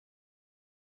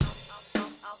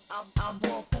I'm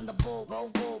walking the bull,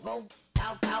 go,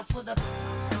 out for the.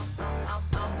 I'm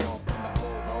walking the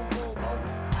bull, go,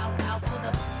 out for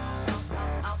the.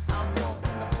 I'm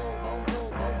walking the bull, go,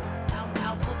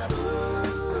 out for the.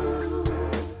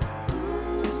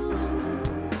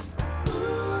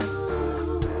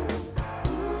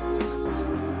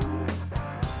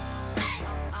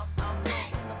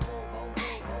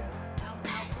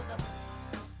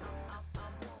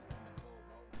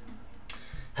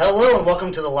 Hello and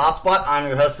welcome to the Loud Spot. I'm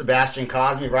your host Sebastian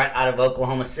Cosme, right out of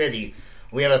Oklahoma City.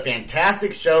 We have a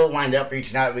fantastic show lined up for you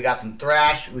tonight. We got some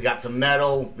thrash, we got some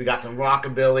metal, we got some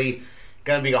rockabilly.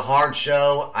 Gonna be a hard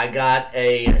show. I got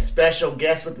a special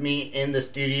guest with me in the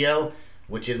studio,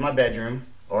 which is my bedroom,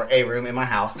 or a room in my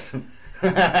house.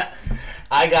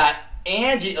 I got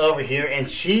Angie over here, and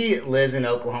she lives in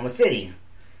Oklahoma City.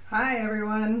 Hi,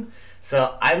 everyone.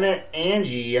 So I met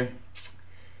Angie.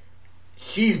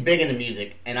 She's big into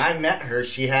music, and I met her.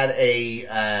 She had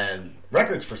a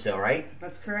records for sale, right?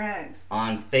 That's correct.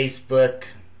 On Facebook,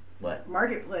 what?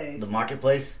 Marketplace. The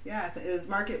Marketplace? Yeah, it was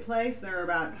Marketplace. There were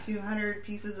about 200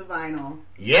 pieces of vinyl.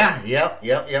 Yeah, yep.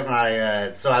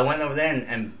 And so I went over there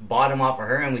and bought them off of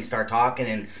her, and we started talking,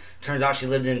 and turns out she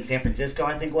lived in San Francisco,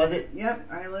 I think, was it?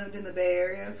 Yep, I lived in the Bay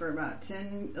Area for about a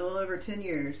little over 10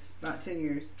 years. About 10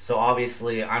 years. So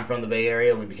obviously, I'm from the Bay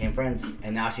Area. We became friends,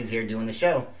 and now she's here doing the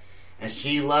show. And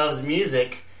she loves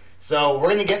music. So we're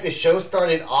going to get the show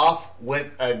started off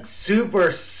with a super,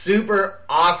 super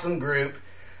awesome group.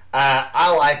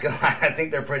 I like them. I think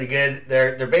they're pretty good.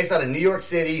 They're based out of New York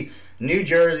City, New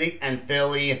Jersey, and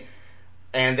Philly.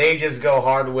 And they just go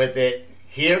hard with it.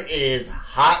 Here is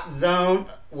Hot Zone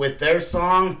with their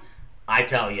song, I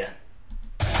Tell Ya.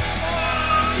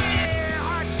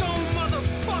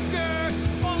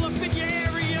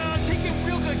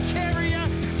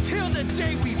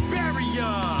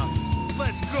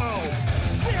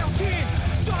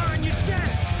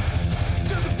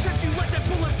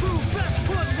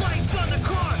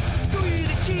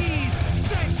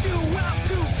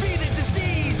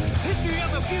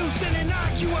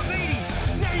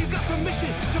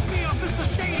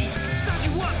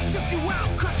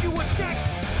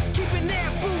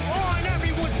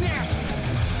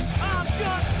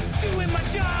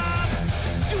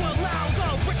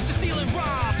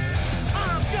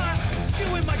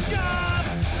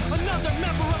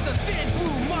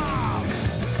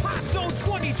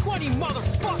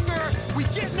 Motherfucker, we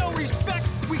get no respect,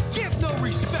 we give no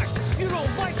respect. You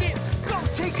don't like it, go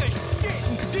take a shit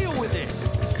and deal with it.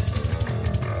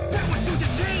 Power to the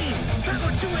team,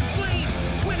 power to inflame.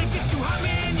 When it gets too hot,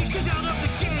 man, you get out of the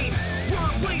game.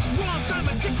 Wrong place, wrong time,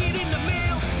 a ticket in the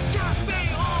mail. Cash pay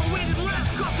all the way to the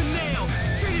last coffin nail.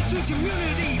 Treated to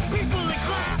community, people in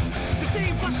class. The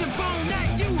same flesh and bone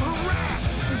that you harass.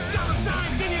 There's dollar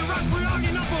signs in your rock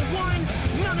priority number one.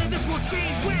 None of this will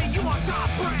change when you are top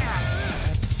brass.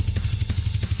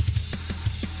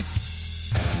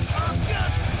 I'm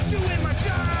just doing my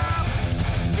job.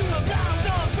 Do a loud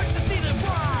dog, bricks and stealing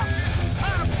rocks.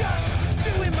 I'm just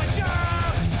doing my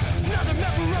job. Another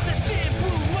member of the Thin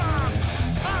Blue Mob.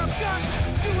 I'm just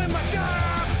doing my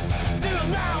job. Do a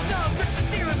loud dog, bricks and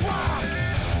stealing rocks.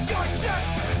 You're just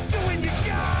doing your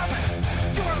job.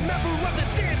 You're a member of the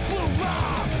Thin Blue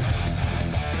Mob.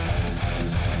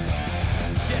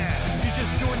 Yeah, you're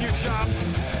just doing your job.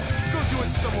 Go do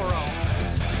it somewhere else.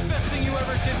 Best thing you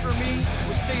ever did for me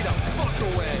was stay the fuck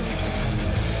away.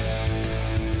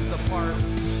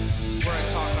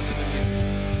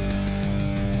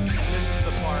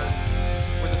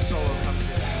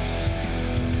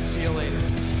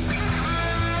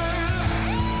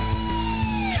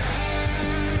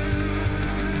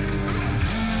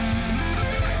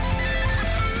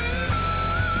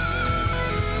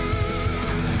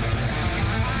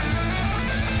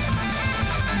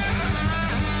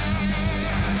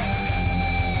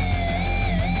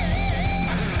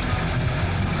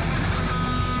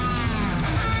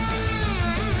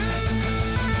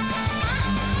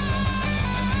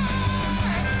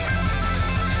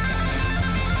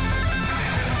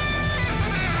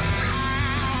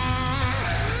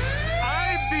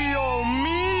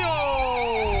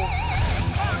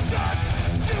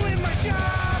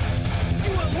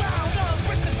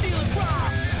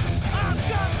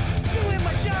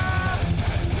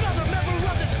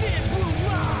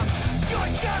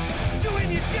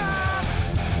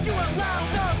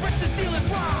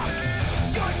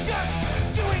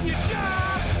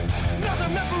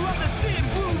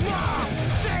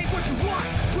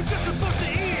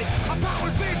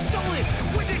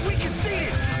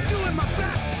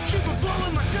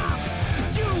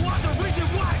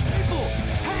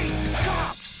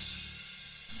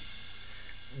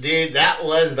 Dude, that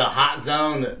was the Hot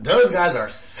Zone. Those guys are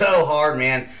so hard,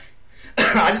 man.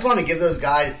 I just want to give those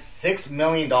guys $6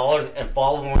 million and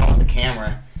follow them around with the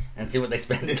camera and see what they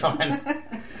spend it on.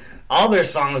 All their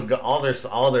songs go hard.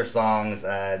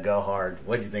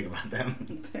 What'd you think about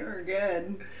them? They were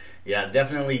good. Yeah,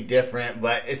 definitely different,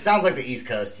 but it sounds like the East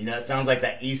Coast. You know, it sounds like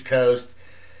that East Coast,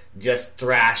 just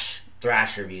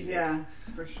thrasher music. Yeah,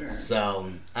 for sure.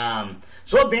 So,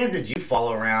 so what bands did you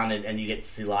follow around and you get to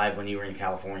see live when you were in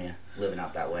California, living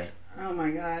out that way? Oh my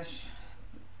gosh,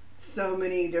 so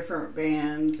many different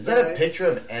bands. Is that a picture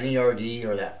of NERD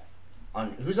or that?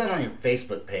 Who's that on your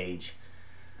Facebook page?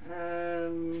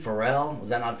 Pharrell? Was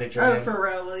that not a picture of him?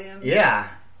 Pharrell Williams. Yeah.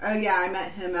 Oh yeah, I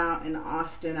met him out in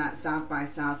Austin at South by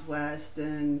Southwest,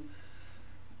 and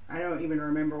I don't even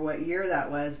remember what year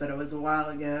that was, but it was a while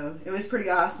ago. It was pretty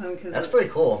awesome because that's pretty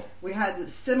cool. We had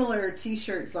similar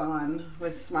T-shirts on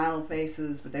with smile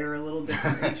faces, but they were a little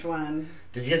different each one.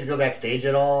 Did you get to go backstage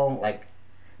at all? Like,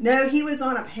 no, he was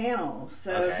on a panel,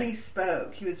 so okay. He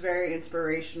spoke. He was very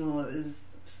inspirational. It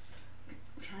was,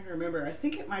 I'm trying to remember. I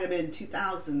think it might have been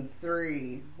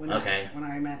 2003 when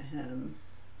I met him.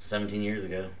 17 years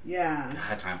ago. Yeah.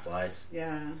 God, time flies.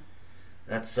 Yeah.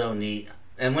 That's so neat.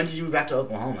 And when did you move back to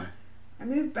Oklahoma? I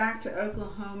moved back to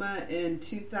Oklahoma in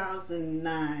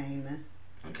 2009.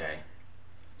 Okay.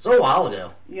 So a while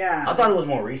ago. Yeah. I thought it was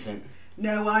more recent.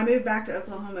 No, well, I moved back to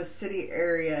Oklahoma City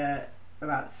area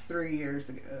about 3 years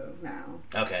ago now.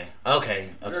 Okay.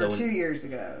 Or so 2 years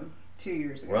ago. 2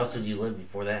 years ago. Where else did you live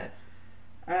before that?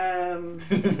 I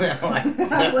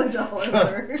lived all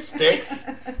over. Sticks?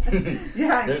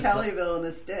 Yeah, in Kellyville in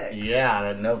the Sticks.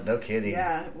 Yeah, no kidding.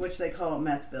 Yeah, which they call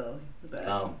Methville. But,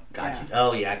 oh, got you. Yeah.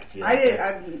 Oh, yeah, I can see that.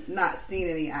 I've not seen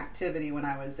any activity when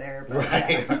I was there. But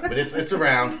right, yeah. but it's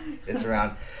around. It's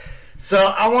around. So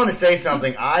I want to say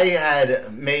something. I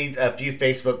had made a few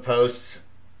Facebook posts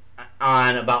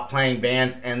about playing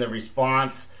bands, and the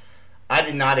response, I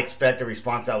did not expect the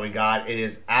response that we got.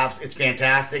 It's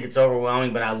fantastic. It's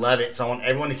overwhelming, but I love it. So I want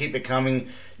everyone to keep it coming.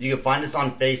 You can find us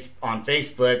on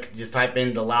Facebook. Just type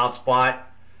in The Loud Spot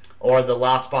or The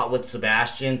Loud Spot with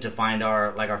Sebastian to find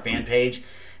our fan page.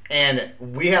 And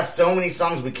we have so many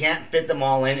songs, we can't fit them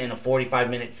all in a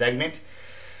 45-minute segment.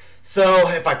 So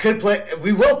if I could play,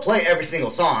 we will play every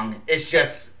single song. It's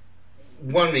just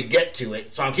when we get to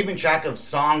it. So I'm keeping track of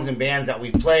songs and bands that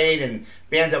we've played and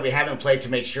bands that we haven't played to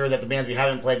make sure that the bands we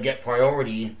haven't played get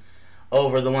priority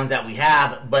over the ones that we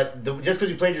have. But just because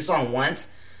we played your song once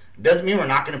doesn't mean we're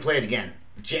not going to play it again.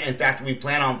 In fact, we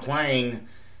plan on playing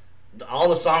all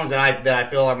the songs that I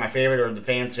feel are my favorite or the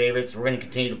fans' favorites. We're going to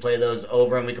continue to play those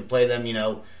over, and we could play them,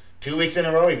 2 weeks in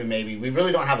a row even maybe. We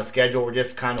really don't have a schedule. We're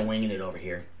just kind of winging it over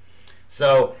here.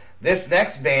 So this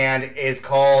next band is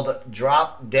called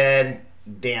Drop Dead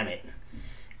Damn It.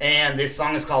 And this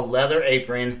song is called Leather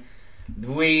Apron.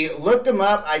 We looked them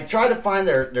up. I tried to find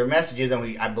their messages,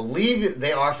 and I believe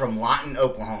they are from Lawton,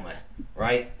 Oklahoma,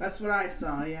 right? That's what I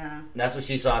saw, yeah. That's what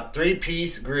she saw.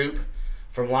 3-piece group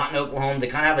from Lawton, Oklahoma. They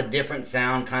kind of have a different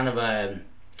sound, kind of a...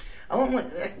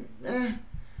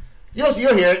 You'll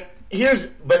hear it.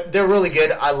 But they're really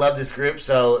good. I love this group,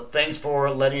 so thanks for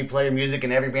letting me play your music,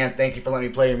 and every band, thank you for letting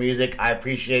me play your music. I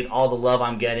appreciate all the love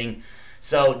I'm getting.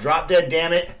 So, Drop Dead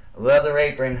Damn It, Leather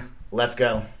Apron, let's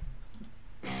go.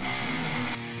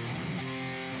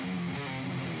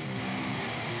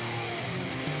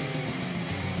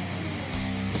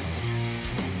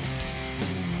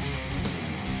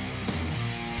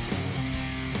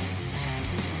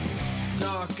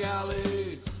 Dark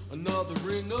alley, another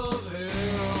ring of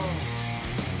hell.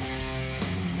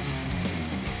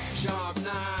 Sharp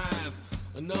knife,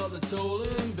 another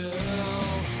tolling bell.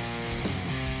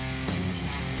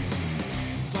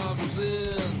 Fog was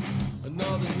in,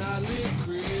 another nightly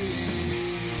creep.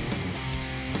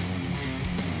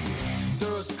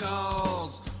 Thirst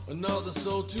calls, another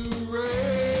soul to rape.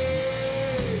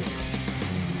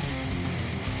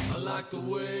 I like the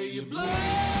way you play.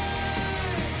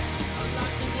 I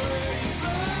like the way you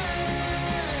play.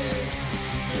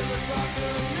 Feel the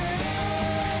darker night.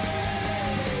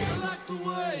 I like the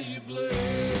way you play.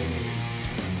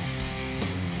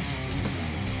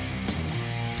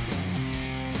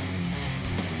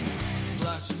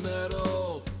 Flash of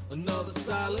metal, another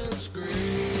silent scream.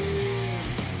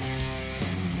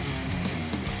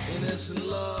 Innocent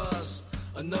lust,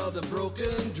 another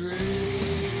broken dream.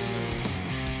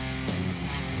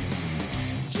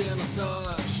 Gentle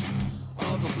touch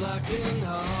of a blackened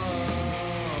heart.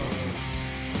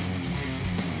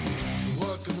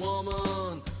 Working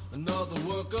woman, another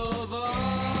work of art.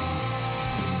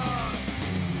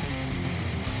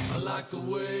 I like the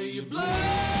way you play.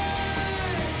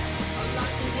 I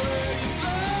like the way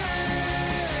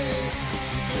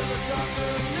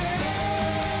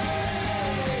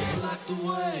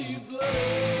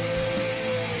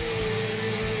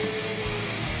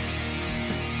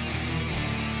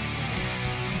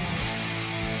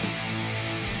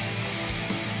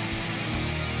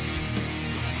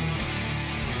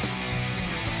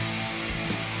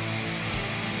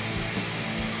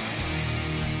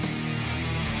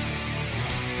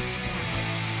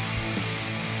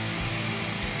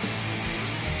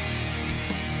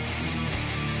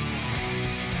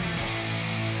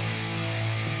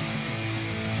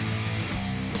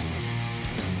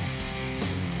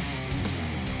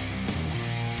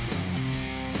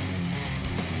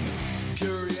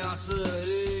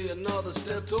another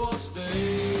step towards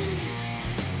fate.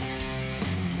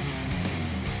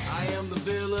 I am the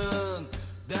villain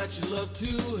that you love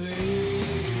to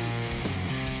hate.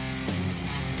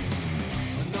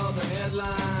 Another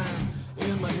headline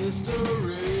in my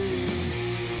history.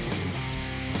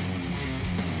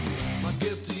 My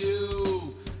gift to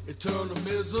you, eternal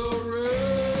misery.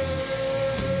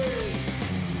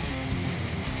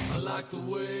 I like the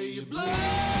way you play. I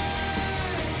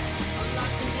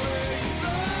like the way you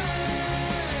play.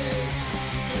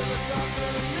 Feel the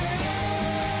darker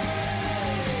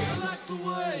night. I like the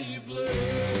way you play.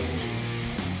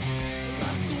 I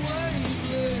like the way you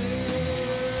play.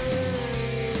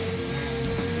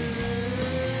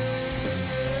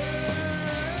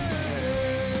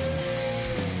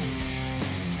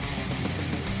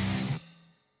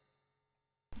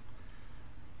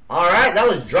 All right, that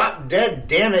was Drop Dead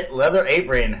Damn It Leather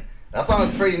Apron. That song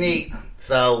was pretty neat.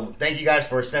 So thank you guys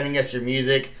for sending us your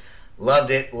music.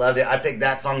 Loved it, loved it. I picked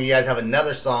that song. You guys have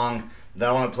another song that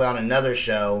I want to play on another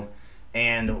show,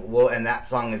 and that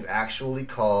song is actually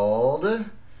called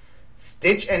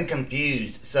Stitch and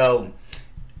Confused. So,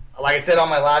 like I said on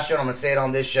my last show, and I'm going to say it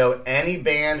on this show, any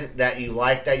band that you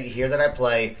like, that you hear that I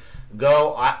play,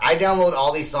 go. I download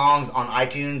all these songs on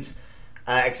iTunes.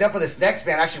 Except for this next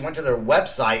band, I actually went to their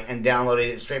website and downloaded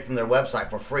it straight from their website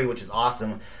for free, which is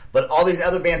awesome. But all these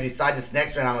other bands besides this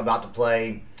next band I'm about to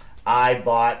play, I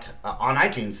bought on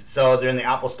iTunes. So they're in the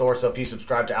Apple Store, so if you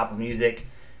subscribe to Apple Music,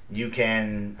 you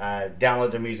can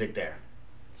download their music there.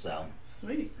 So,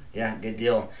 Sweet. yeah, good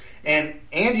deal. And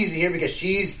Angie's here because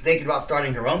she's thinking about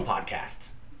starting her own podcast.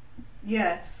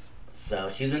 Yes. So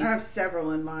she's been... I have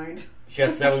several in mind. She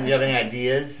has several. Do you have any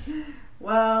ideas?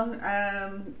 Well,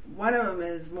 one of them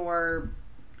is more,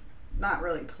 not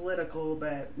really political,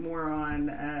 but more on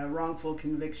wrongful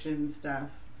conviction stuff.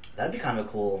 That'd be kind of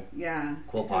cool. Yeah.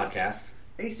 Cool podcast.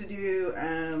 I used to do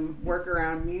work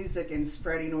around music and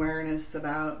spreading awareness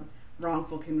about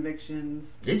wrongful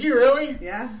convictions. Did you really?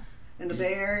 Yeah. In the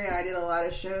Bay Area, I did a lot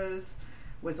of shows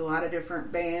with a lot of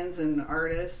different bands and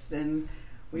artists, and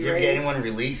Did you ever get anyone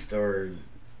released or?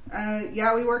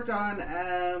 Yeah, we worked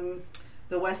on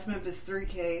the West Memphis 3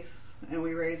 case, and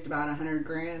we raised about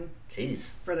 $100,000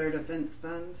 Jeez, for their defense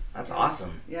fund. that's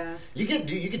awesome. Yeah. You could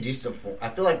do stuff. I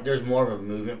feel like there's more of a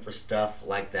movement for stuff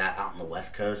like that out on the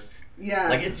West Coast. Yeah.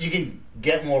 Like you can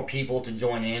get more people to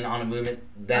join in on a movement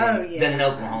than in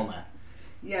Oklahoma.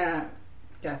 Yeah,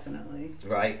 definitely.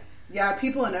 Right. Yeah,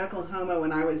 people in Oklahoma,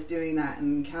 when I was doing that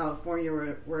in California,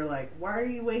 were like, why are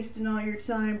you wasting all your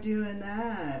time doing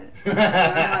that? And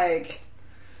I'm like...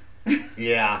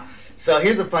 Yeah. So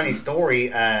here's a funny story.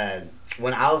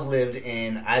 When I grew up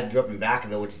in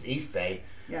Vacaville, which is East Bay.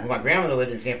 Yeah. My grandmother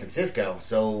lived in San Francisco.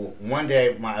 So one day,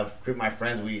 a group of my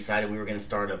friends, we decided we were going to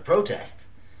start a protest.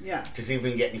 Yeah. To see if we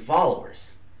can get any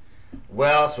followers.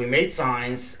 Well, so we made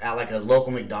signs at like a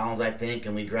local McDonald's, I think,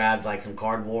 and we grabbed like some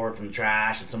cardboard from the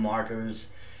trash and some markers,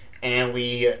 and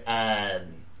we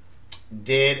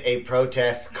did a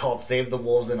protest called "Save the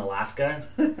Wolves in Alaska."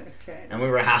 Okay. And we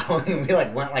were howling. We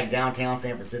went downtown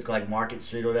San Francisco, like Market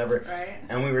Street or whatever, Right.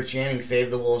 and we were chanting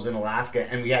 "Save the Wolves in Alaska,"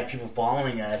 and we had people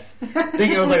following us,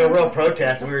 thinking it was like a real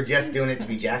protest, and we were just doing it to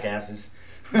be jackasses.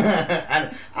 I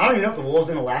don't even know if the wolves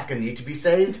in Alaska need to be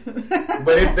saved,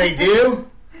 but if they do,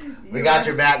 we got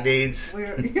your back, dudes.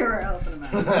 You were helping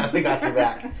them out. We got your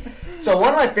back. So one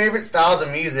of my favorite styles of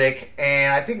music,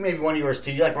 and I think maybe one of yours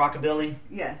too, you like rockabilly?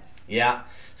 Yes. Yeah.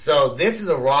 So this is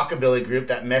a rockabilly group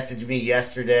that messaged me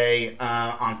yesterday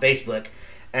on Facebook,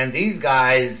 and these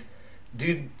guys,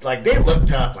 dude, like they look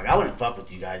tough. Like I wouldn't fuck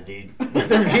with you guys, dude. But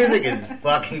their music is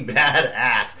fucking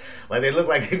badass. Like they look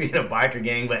like they'd be in a biker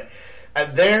gang, but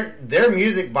their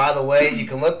music, by the way, you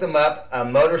can look them up.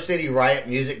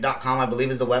 MotorCityRiotMusic.com, I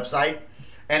believe, is the website,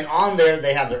 and on there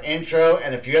they have their intro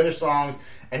and a few other songs,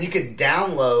 and you could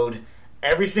download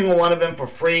every single one of them for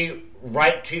free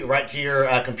right to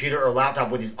your computer or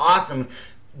laptop, which is awesome.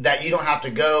 That you don't have to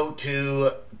go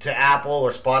to Apple or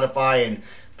Spotify and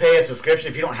pay a subscription.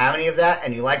 If you don't have any of that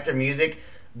and you like their music,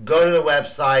 go to the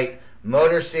website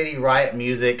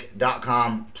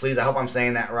MotorCityRiotMusic.com. Please, I hope I'm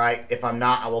saying that right. If I'm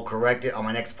not, I will correct it on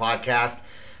my next podcast.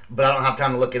 But I don't have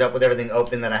time to look it up with everything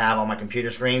open that I have on my computer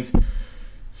screens.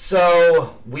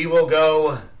 So we will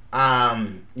go. Why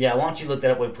don't you look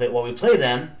that up while we play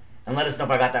them and let us know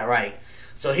if I got that right.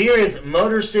 So here is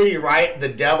Motor City Riot the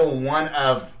Devil, one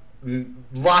of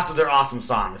lots of their awesome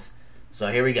songs. So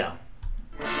here we go.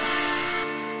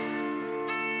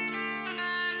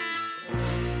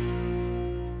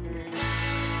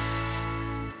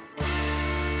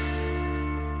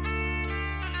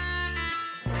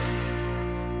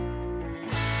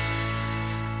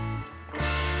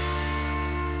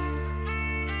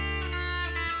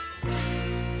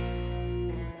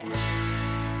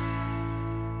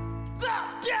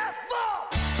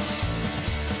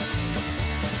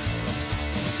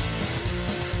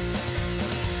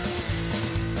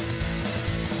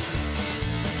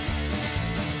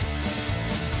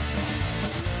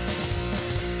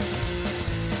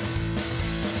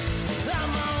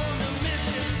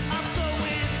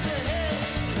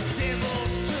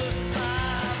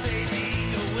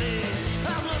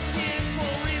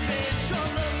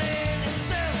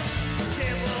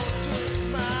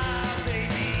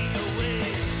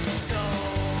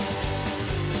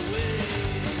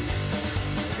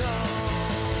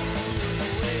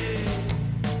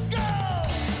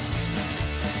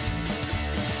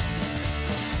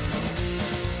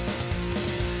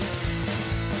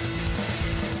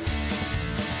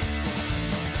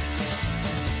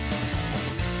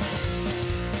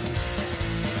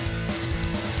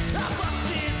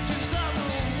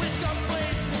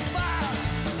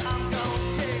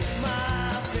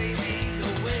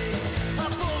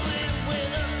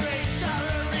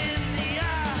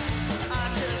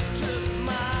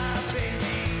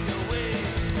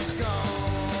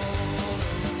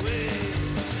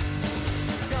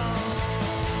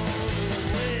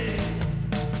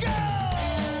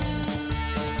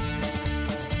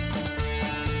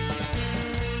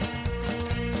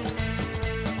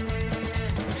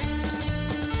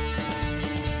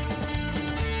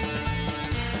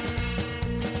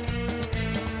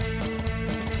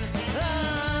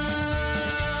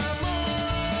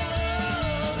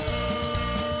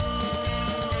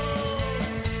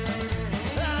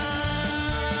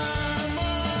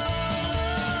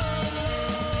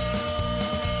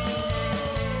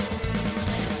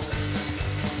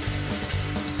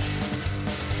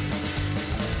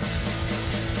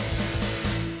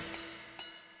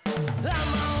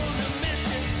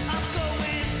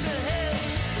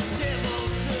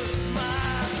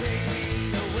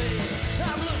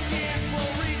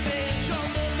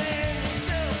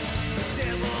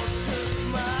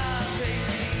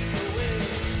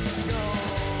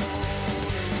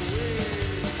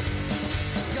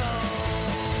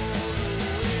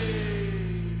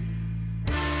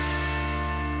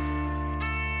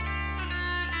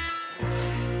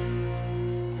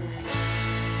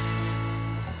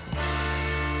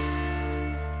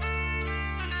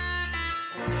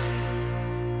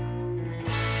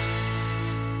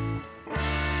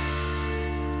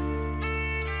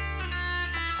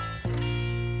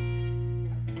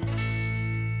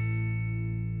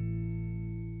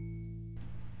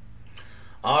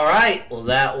 All right. Well,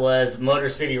 that was Motor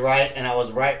City Riot, and I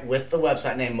was right with the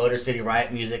website name,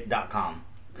 motorcityriotmusic.com.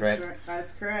 Correct?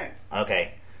 That's correct.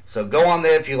 Okay. So go on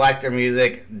there if you like their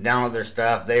music. Download their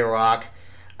stuff. They rock.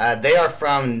 They are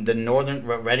from the northern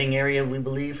Reading area, we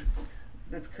believe.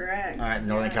 That's correct. All right,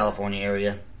 Northern California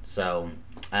area. So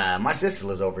my sister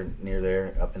lives over near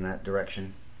there, up in that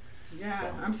direction. Yeah,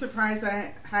 So. I'm surprised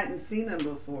I hadn't seen them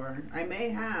before. I may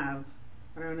have.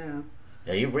 I don't know.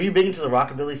 Yeah, were you big into the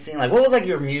rockabilly scene? Like, what was like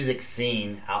your music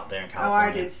scene out there in Oh, California?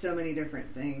 I did so many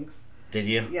different things. Did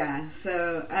you? Yeah,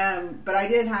 so, but I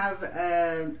did have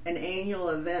an annual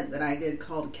event that I did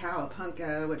called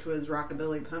Cowabunga, which was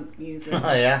rockabilly punk music.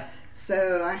 Oh, yeah?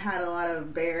 So I had a lot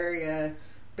of Bay Area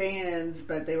bands,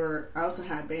 but I also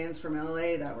had bands from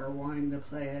LA that were wanting to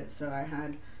play it. So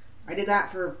I did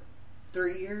that for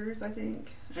 3 years, I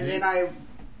think. And then I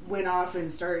went off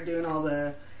and started doing all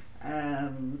the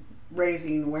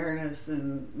raising awareness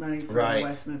and money for the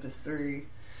West Memphis 3.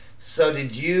 So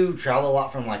did you travel a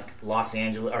lot from like Los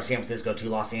Angeles or San Francisco to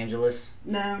Los Angeles?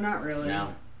 No, not really.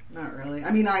 No? Not really. I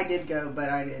mean, I did go, but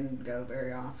I didn't go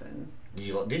very often.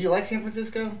 Did you like San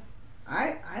Francisco?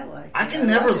 I liked it. I can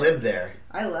never live there.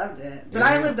 I loved it. But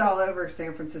I lived all over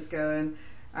San Francisco, and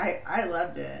I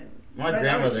loved it. My but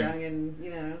grandmother. I was young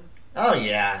and, Oh,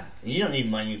 yeah. You don't need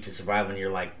money to survive when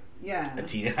you're like yeah. a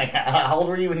teen. How old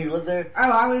were you when you lived there?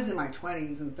 Oh, I was in my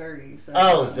 20s and 30s. So,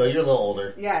 So you're a little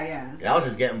older. Yeah. I was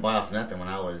just getting by off nothing when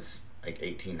I was like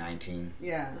 18, 19.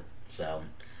 Yeah. So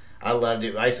I loved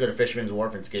it. I used to go to Fisherman's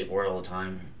Wharf and skateboard all the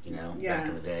time, back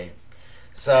in the day.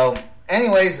 So,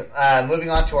 anyways, moving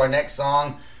on to our next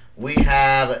song, we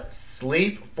have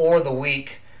Sleep for the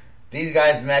Week. These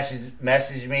guys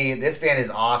messaged me. This band is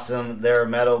awesome. They're a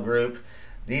metal group.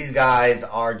 These guys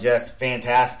are just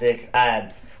fantastic.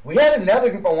 We had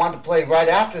another group I wanted to play right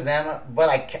after them, but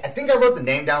I think I wrote the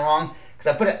name down wrong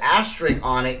because I put an asterisk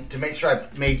on it to make sure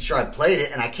I played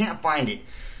it, and I can't find it.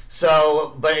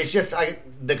 So, but it's just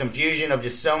the confusion of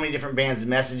just so many different bands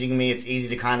messaging me. It's easy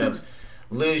to kind of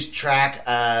lose track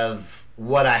of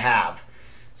what I have.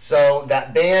 So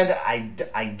that band,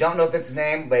 I don't know if it's the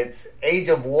name, but it's Age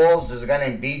of Wolves. There's a guy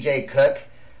named BJ Cook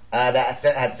that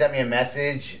had sent me a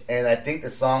message, and I think the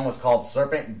song was called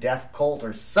Serpent Death Cult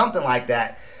or something like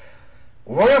that.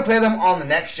 We're going to play them on the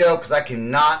next show because I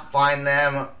cannot find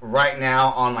them right now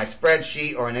on my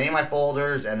spreadsheet or in any of my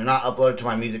folders, and they're not uploaded to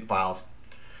my music files.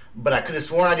 But I could have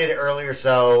sworn I did it earlier,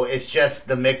 so it's just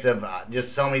the mix of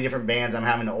just so many different bands I'm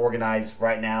having to organize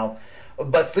right now.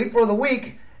 But Sleep for the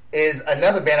Week is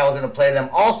another band I was going to play them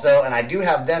also, and I do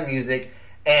have them music.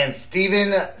 And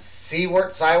Steven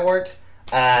Sewart,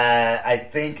 I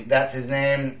think that's his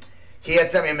name. He had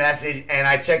sent me a message, and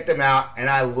I checked them out, and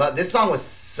I love this song. Was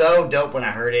so dope when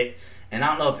I heard it, and I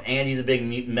don't know if Angie's a big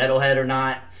metalhead or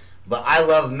not, but I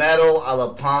love metal, I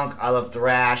love punk, I love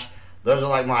thrash. Those are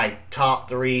like my top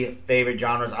 3 favorite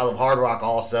genres. I love hard rock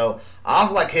also. I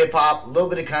also like hip hop, a little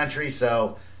bit of country,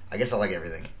 so I guess I like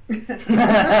everything.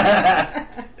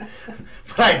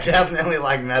 But I definitely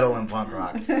like metal and punk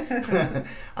rock.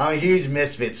 I'm a huge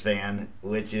Misfits fan,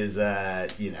 which is,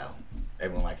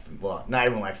 everyone likes them. Well, not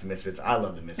everyone likes the Misfits. I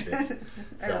love the Misfits.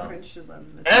 So Everyone should love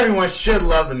the Misfits. Everyone should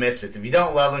love the Misfits. If you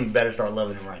don't love them, you better start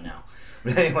loving them right now.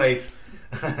 But anyways.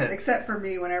 Except for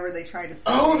me, whenever they try to sing.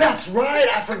 Oh, that's right.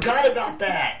 I forgot about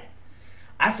that.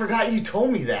 I forgot you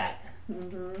told me that.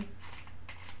 Mm-hmm.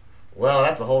 Well,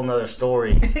 that's a whole nother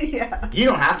story. Yeah. You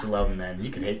don't have to love them then.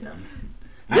 You can hate them.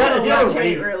 I have a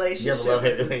love-hate relationship. You have a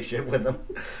love-hate relationship with them.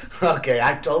 Okay,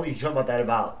 I told you about that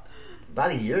about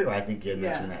a year ago. I think you had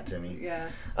mentioned that to me. Yeah.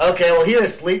 Okay, well, here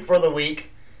is Sleep for the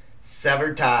Week,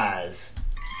 Severed Ties.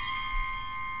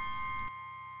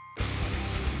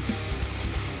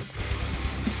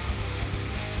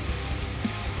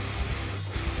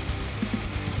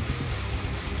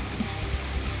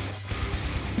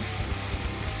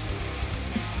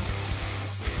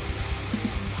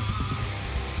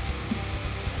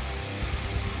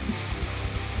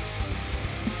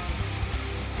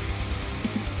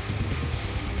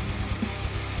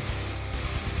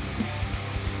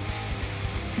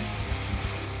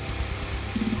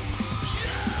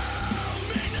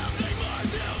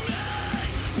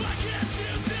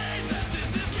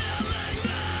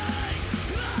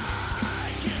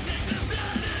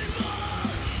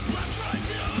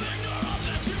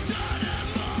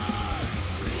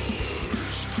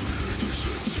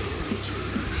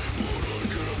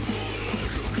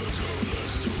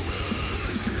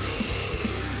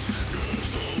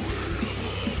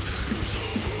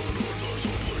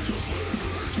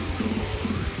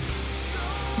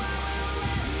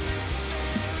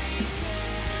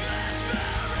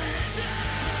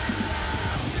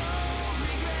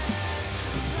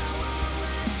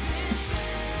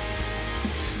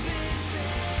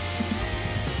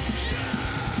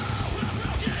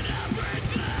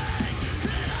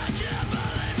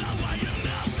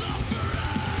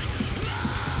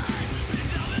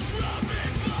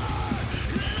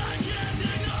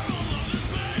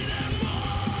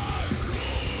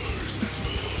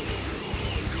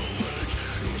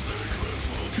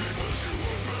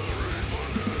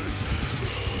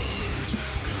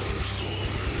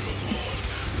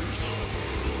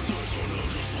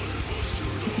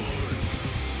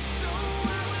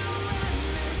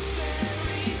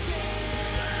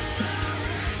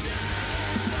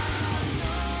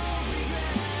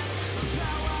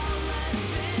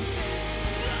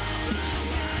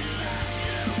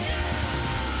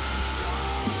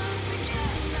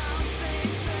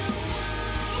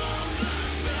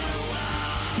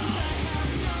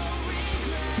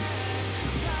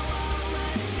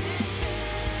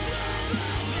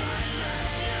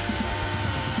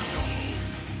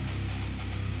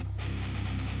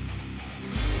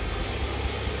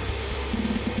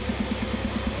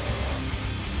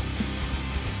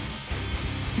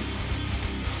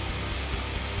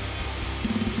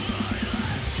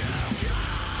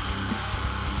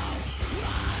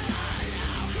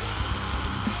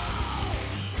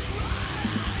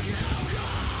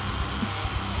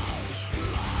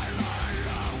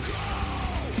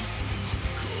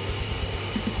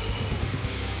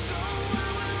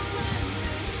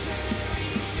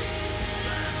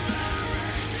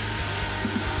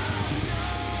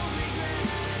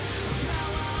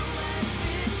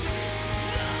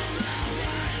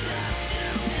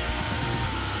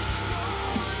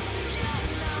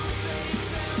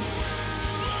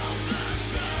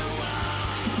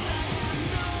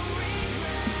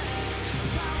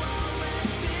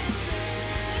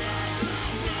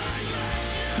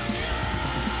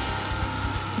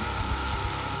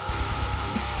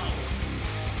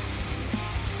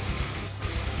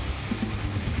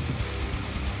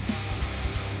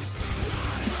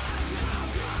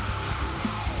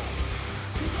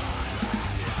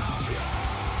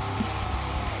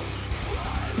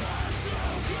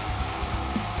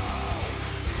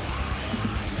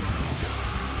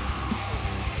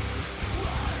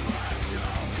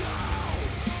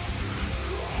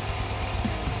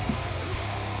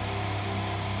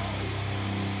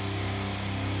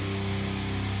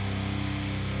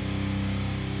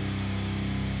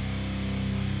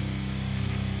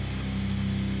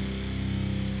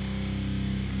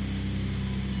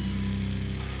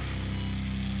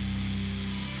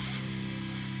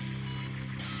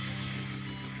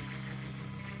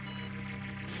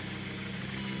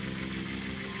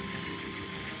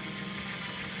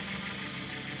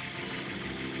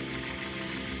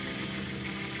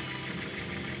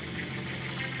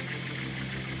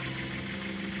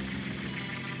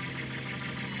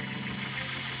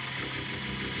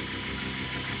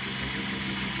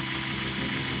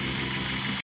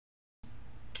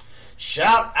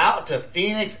 Shout out to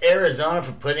Phoenix, Arizona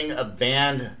for putting out a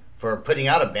band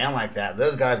like that.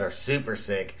 Those guys are super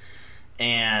sick.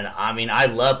 And I mean, I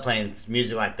love playing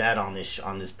music like that on this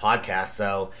podcast.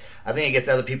 So I think it gets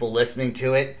other people listening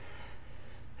to it.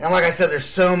 And like I said, there's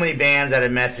so many bands that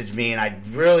have messaged me, and I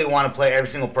really want to play every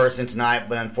single person tonight,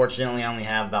 but unfortunately I only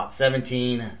have about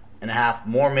 17 and a half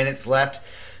more minutes left.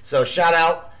 So shout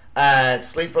out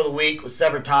Sleep for the Week with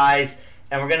Severed Ties.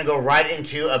 And we're going to go right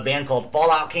into a band called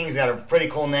Fallout Kings. Got a pretty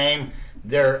cool name.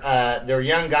 They're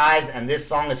young guys, and this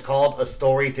song is called A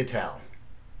Story to Tell.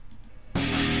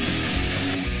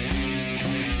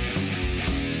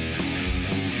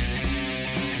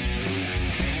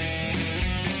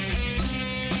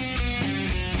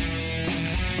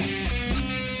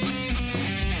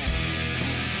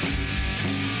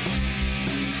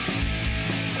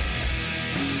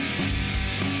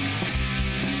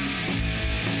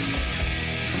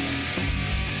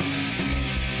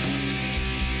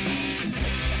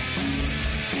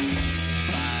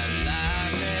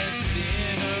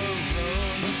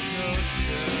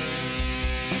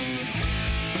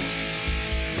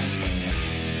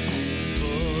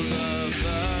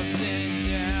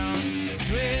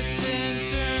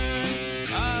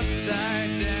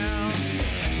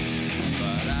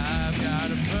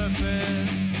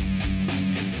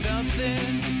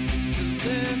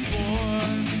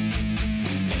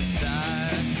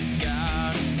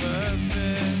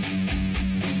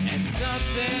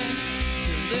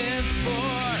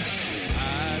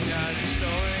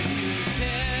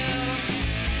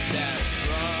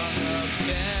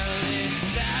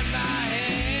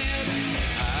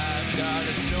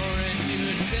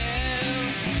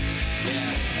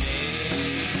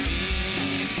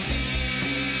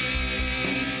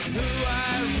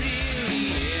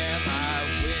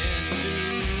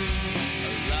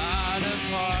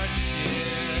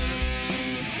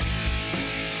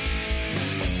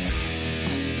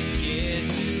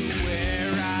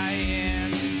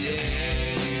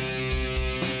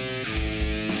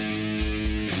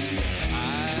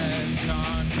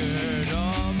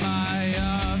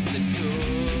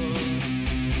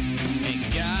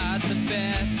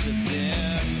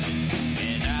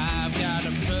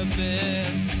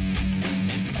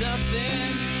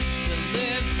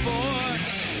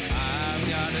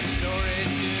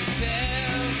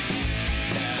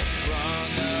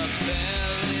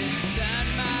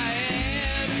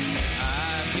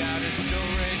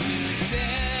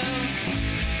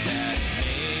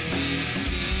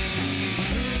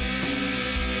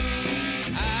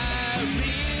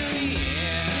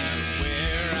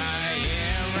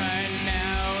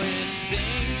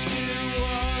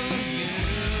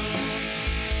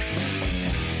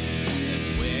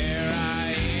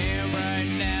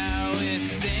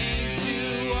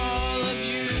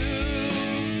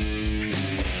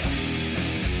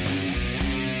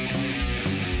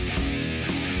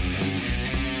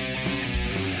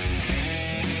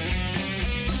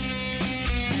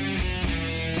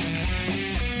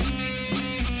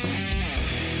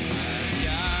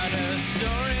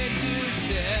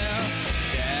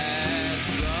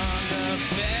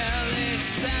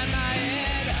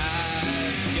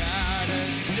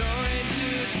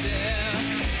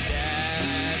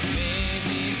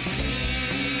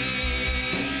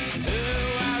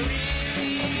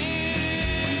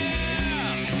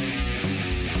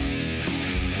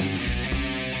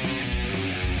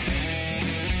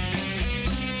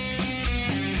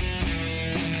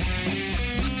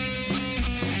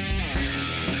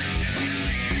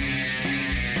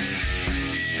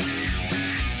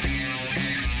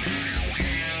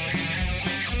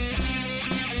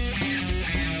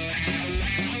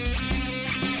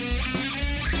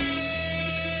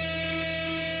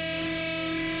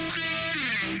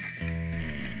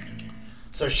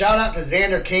 So shout out to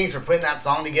Xander Kings for putting that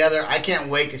song together. I can't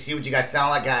wait to see what you guys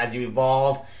sound like as you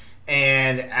evolve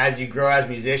and as you grow as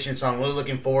musicians. So I'm really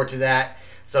looking forward to that.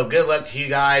 So good luck to you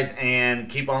guys and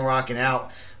keep on rocking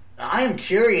out. I am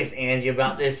curious, Angie,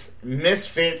 about this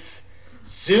Misfits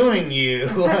suing you.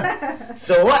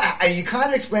 So what? You kind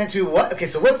of explained to what? Okay,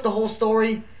 so what's the whole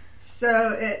story?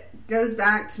 So it goes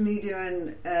back to me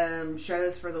doing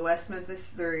shows for the West Memphis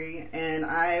 3, and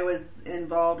I was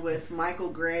involved with Michael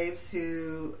Graves,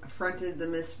 who fronted the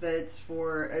Misfits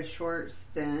for a short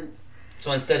stint.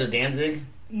 So instead of Danzig?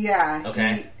 Yeah.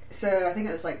 Okay. So I think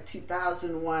it was like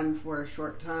 2001 for a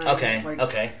short time. Okay. Like,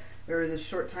 okay. There was a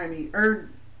short time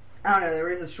I don't know, there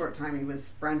was a short time he was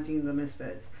fronting the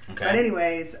Misfits. Okay. But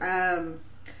anyways,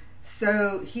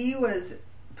 so he was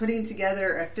putting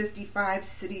together a 55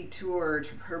 city tour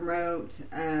to promote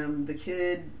the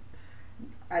Kid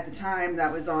at the time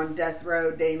that was on death row,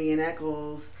 Damien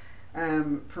Eccles,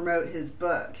 promote his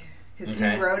book. Because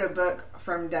he wrote a book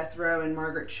from death row, and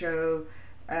Margaret Cho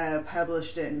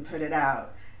published it and put it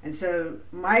out. And so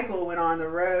Michael went on the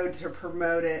road to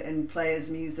promote it and play his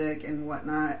music and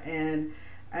whatnot. And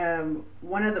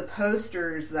one of the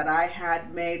posters that I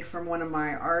had made from one of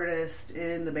my artists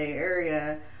in the Bay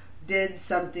Area did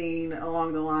something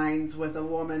along the lines with a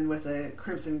woman with a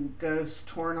Crimson Ghost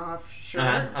torn off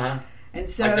shirt. And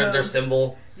so like their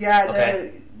symbol. Yeah,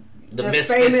 the the Misfits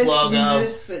famous logo.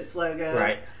 Misfits logo.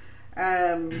 Right.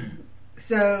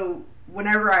 So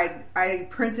whenever I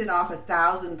printed off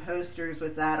 1,000 posters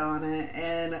with that on it,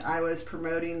 and I was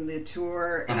promoting the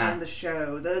tour and the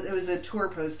show. It was a tour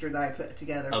poster that I put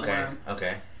together for them.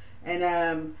 Okay.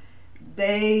 And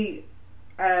they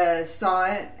saw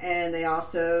it, and they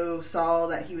also saw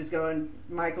that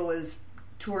Michael was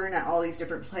touring at all these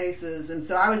different places, and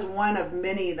so I was one of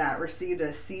many that received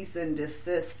a cease and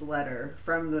desist letter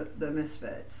from the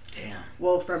Misfits. Damn.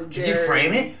 Well, from Jared. Did you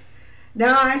frame it? No,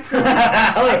 I still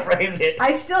I framed it.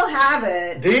 I still have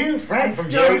it. Do you? From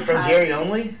Jerry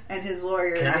only? And his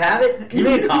lawyer. Can I have it? Can you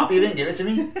make a copy of it and give it to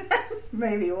me?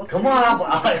 Maybe we'll Come see. on, I'll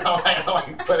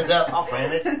put it up. I'll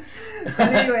frame it.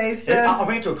 Anyway, so I'll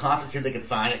bring it to a conference, see if they can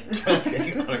sign it. If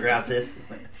you autograph this.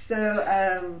 So,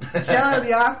 Jello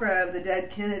Biafra of the Dead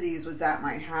Kennedys was at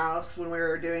my house when we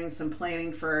were doing some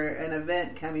planning for an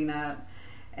event coming up.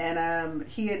 And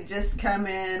he had just come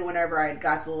in whenever I had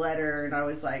got the letter, and I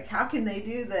was like, how can they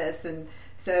do this? And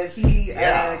so he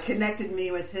connected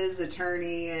me with his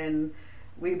attorney, and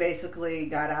we basically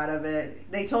got out of it.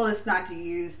 They told us not to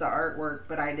use the artwork,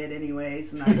 but I did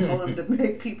anyways, and I told them to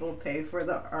make people pay for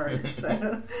the art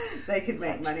so they could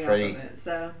make money off of it.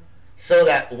 So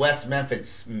that West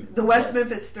Memphis... The West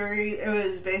Memphis 3, it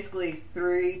was basically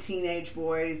 3 teenage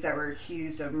boys that were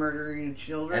accused of murdering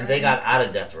children. And they got out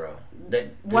of death row.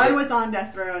 One was on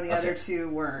death row and the other 2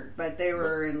 weren't, but they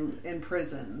were in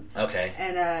prison. Okay.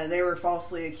 And they were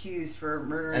falsely accused for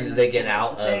murdering. And did they get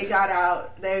out? They got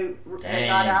out. They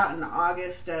got out in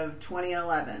August of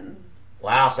 2011.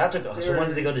 Wow, so that took... So when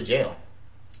did they go to jail?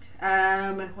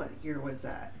 What year was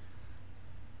that?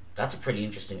 That's a pretty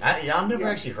interesting... I've never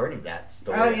actually heard of that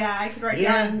story. Oh, yeah. I could write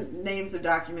down names of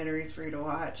documentaries for you to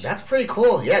watch. That's pretty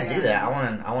cool. Yeah, do that. I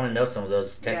want to know some of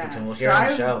those. Text it to me. We'll share on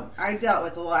the show. I dealt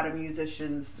with a lot of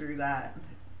musicians through that.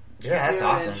 Yeah, that's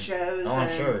awesome. Shows. Oh, I'm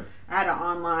sure. I had an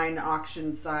online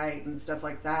auction site and stuff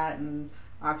like that, and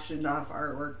auctioned off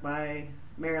artwork by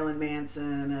Marilyn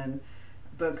Manson and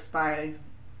books by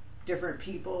different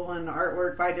people and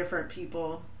artwork by different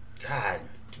people. God,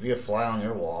 to be a fly on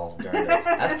your wall during this.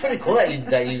 That's pretty cool that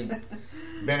you've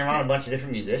been around a bunch of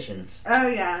different musicians. Oh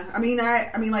yeah, I mean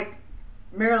like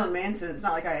Marilyn Manson. It's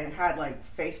not like I had like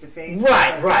face to face.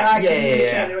 Right. I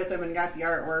communicated with them and got the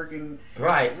artwork, and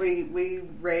right. We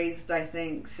raised I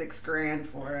think $6,000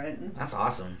 for it. That's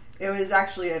awesome. It was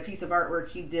actually a piece of artwork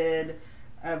he did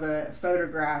of a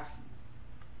photograph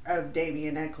of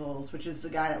Damien Eccles, which is the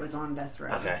guy that was on death row.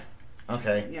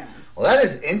 Okay. Yeah. Well, that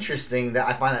is interesting. That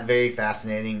I find that very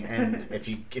fascinating. And if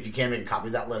you can make a copy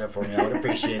of that letter for me, I would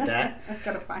appreciate that. I've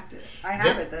got to find it. I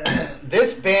have it though.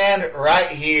 This band right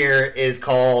here is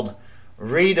called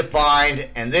Redefined,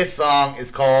 and this song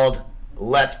is called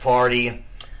Let's Party.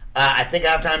 I think I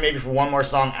have time maybe for one more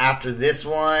song after this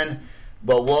one,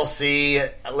 but we'll see.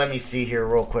 Let me see here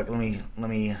real quick. Let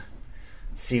me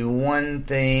see one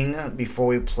thing before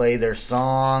we play their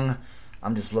song.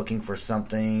 I'm just looking for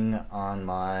something on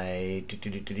my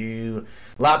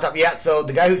laptop. Yeah, so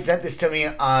the guy who sent this to me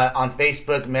on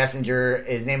Facebook Messenger,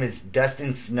 his name is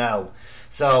Dustin Snow.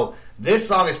 So this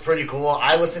song is pretty cool.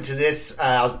 I listened to this.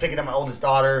 I was picking up my oldest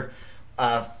daughter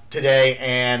today,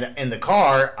 and in the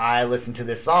car, I listened to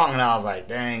this song, and I was like,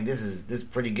 dang, this is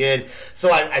pretty good.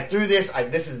 So I threw this.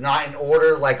 This is not in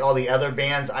order like all the other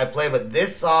bands I play, but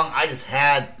this song, I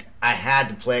had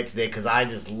to play it today because I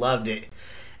just loved it.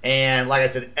 And like I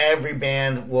said, every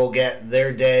band will get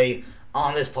their day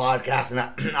on this podcast,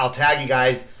 and I'll tag you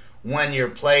guys when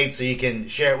you're played so you can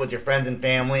share it with your friends and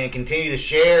family and continue to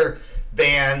share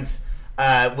bands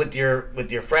with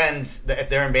your friends. If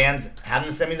they're in bands, have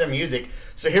them send me their music.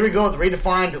 So here we go with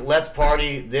Redefined, Let's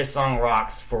Party. This song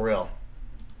rocks for real.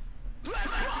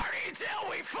 Let's party till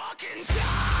we fucking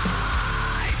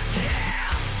die.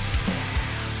 Yeah.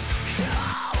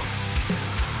 Oh.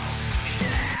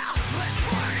 Yeah. Let's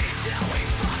party till we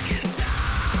fucking die.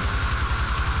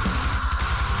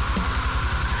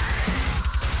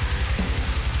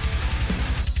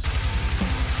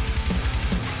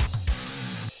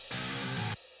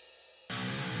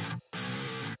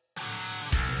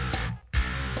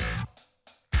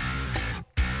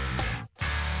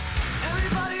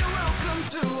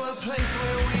 to a place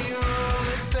where we are all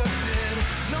accepted.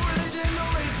 No religion, no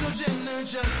race, no gender,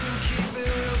 just to keep it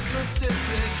real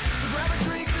specific. So grab a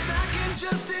drink, sit back and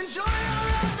just enjoy all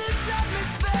of this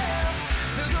atmosphere.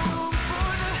 There's no room for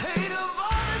the hate of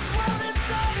all this world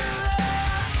inside of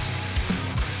there.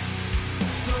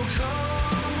 So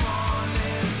come on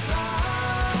inside.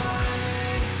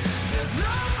 There's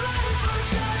no place for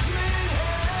judgment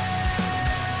here.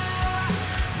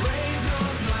 Raise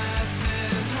your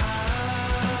glasses high.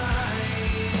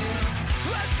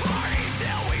 Let's party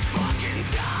till we fucking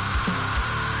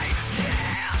die.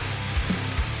 Yeah.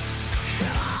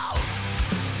 Come on.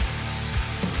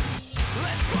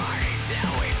 Let's party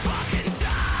till we fucking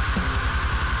die.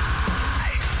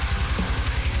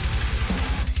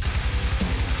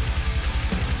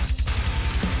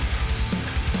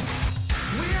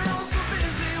 We're all so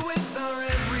busy with our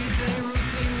everyday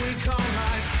routine we call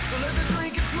life. So let the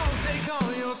drink and smoke take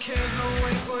all your cares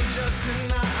away for just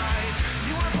tonight.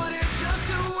 You wanna put it just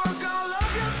to work all of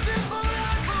your simple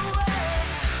life away.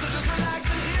 So just relax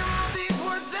and hear all these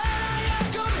words that I have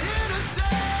come here to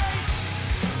say.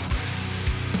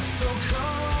 So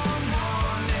come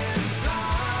on inside.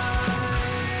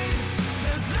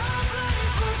 There's no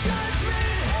place for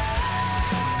judgment here.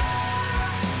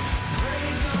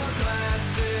 Raise your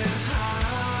glasses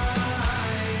high.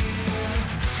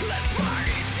 Let's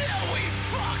party till we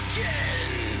fucking.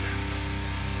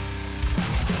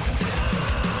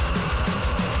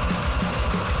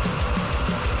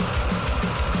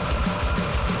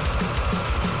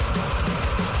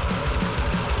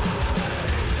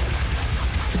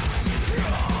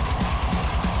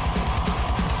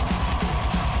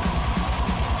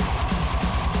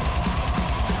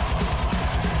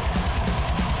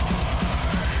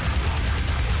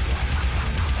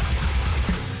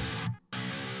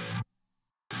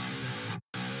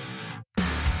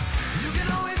 You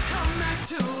can always come back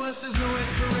to us, there's no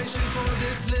expiration for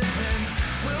this living.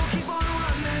 We'll keep on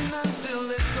running until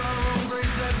it's our own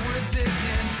graves that we're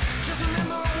digging. Just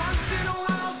remember once in a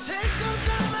while, take some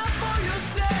time out for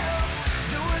yourself.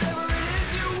 Do whatever it is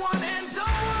you want and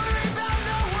don't worry about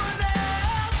no one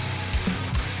else.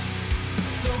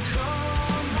 So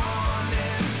come on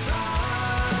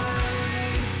inside.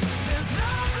 There's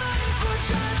no place for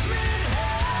judgment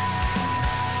here.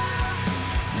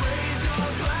 Raise your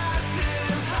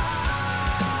glasses high.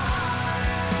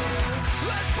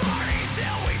 Let's party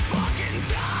till we fucking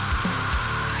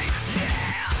die.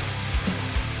 Yeah.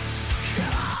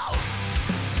 Come on.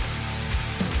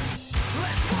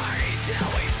 Let's party till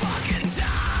we fucking die.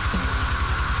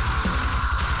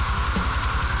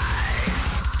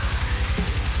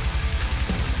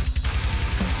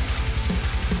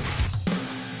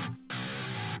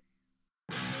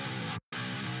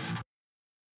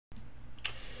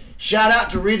 Shout out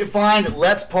to Redefined.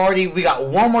 Let's party. We got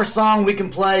one more song we can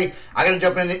play. I gotta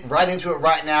jump right into it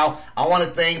right now. I want to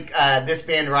thank this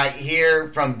band right here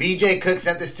from BJ Cook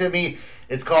sent this to me.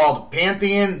 It's called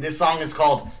Pantheon. This song is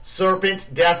called Serpent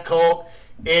Death Cult.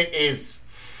 It is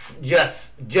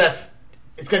just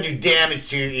it's gonna do damage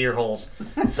to your ear holes.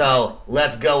 So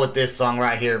let's go with this song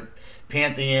right here.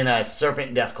 Pantheon,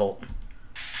 Serpent Death Cult.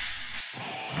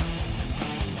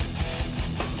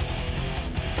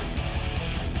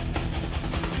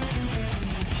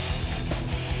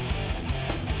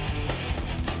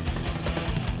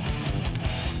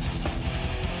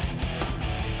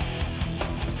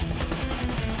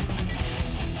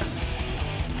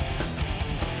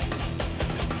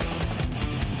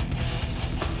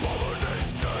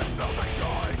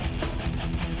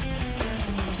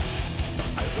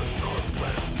 And the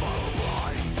serpents follow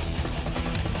by.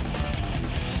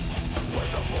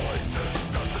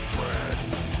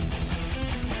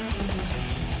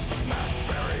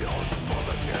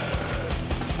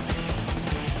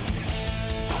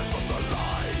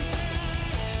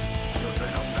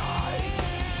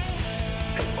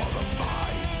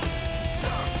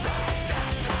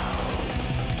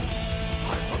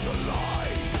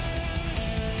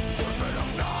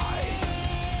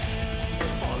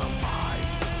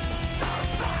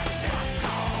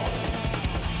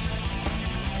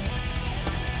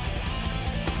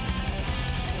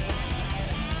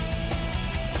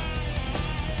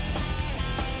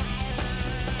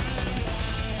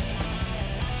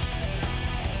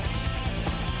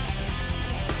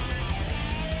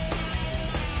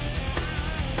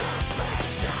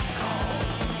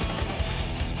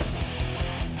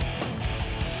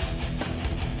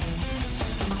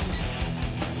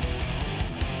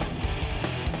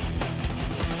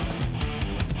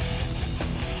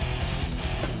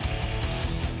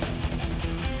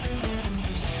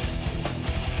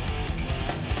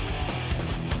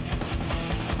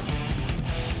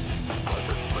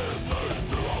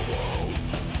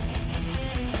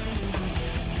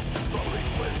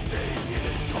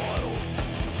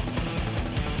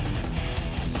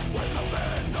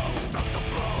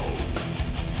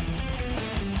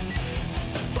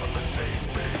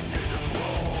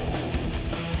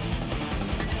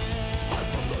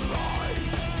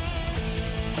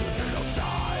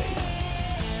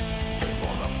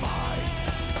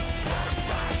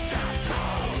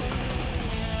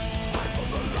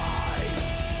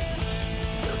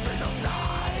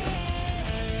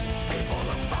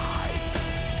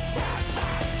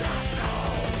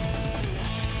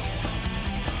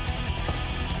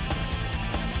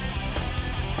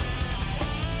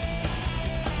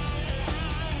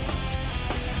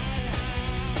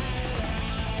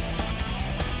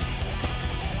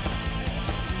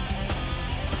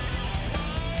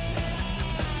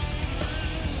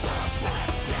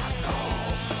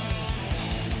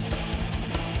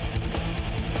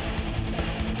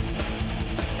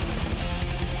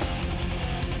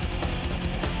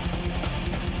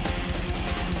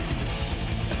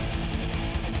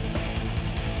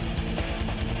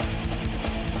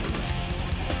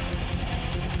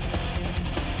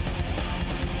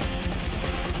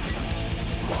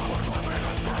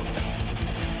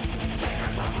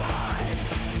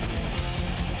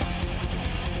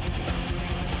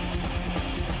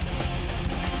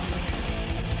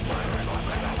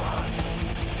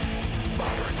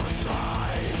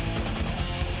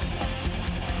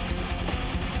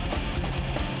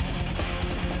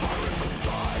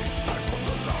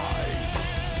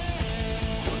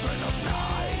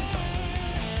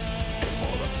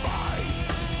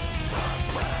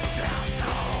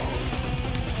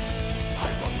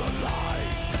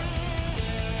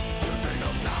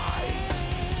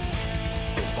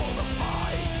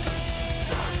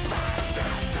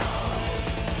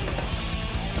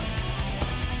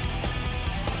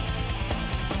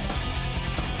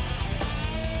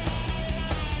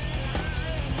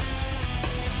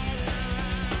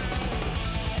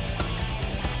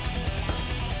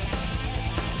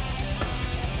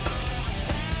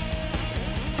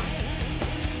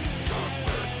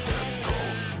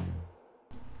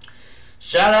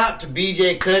 Shout out to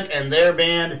BJ Cook and their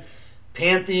band,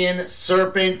 Pantheon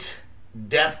Serpent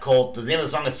Death Cult. The name of the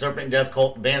song is Serpent Death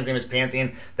Cult. The band's name is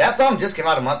Pantheon. That song just came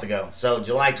out a month ago, so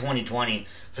July 2020.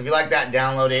 So if you like that,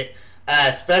 download it.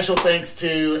 Special thanks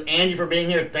to Angie for being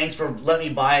here. Thanks for letting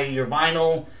me buy your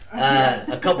vinyl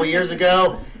a couple years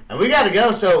ago. And we got to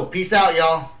go, so peace out,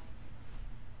 y'all.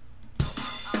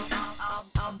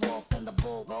 I'm walking the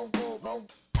bull, go,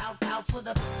 out for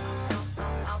the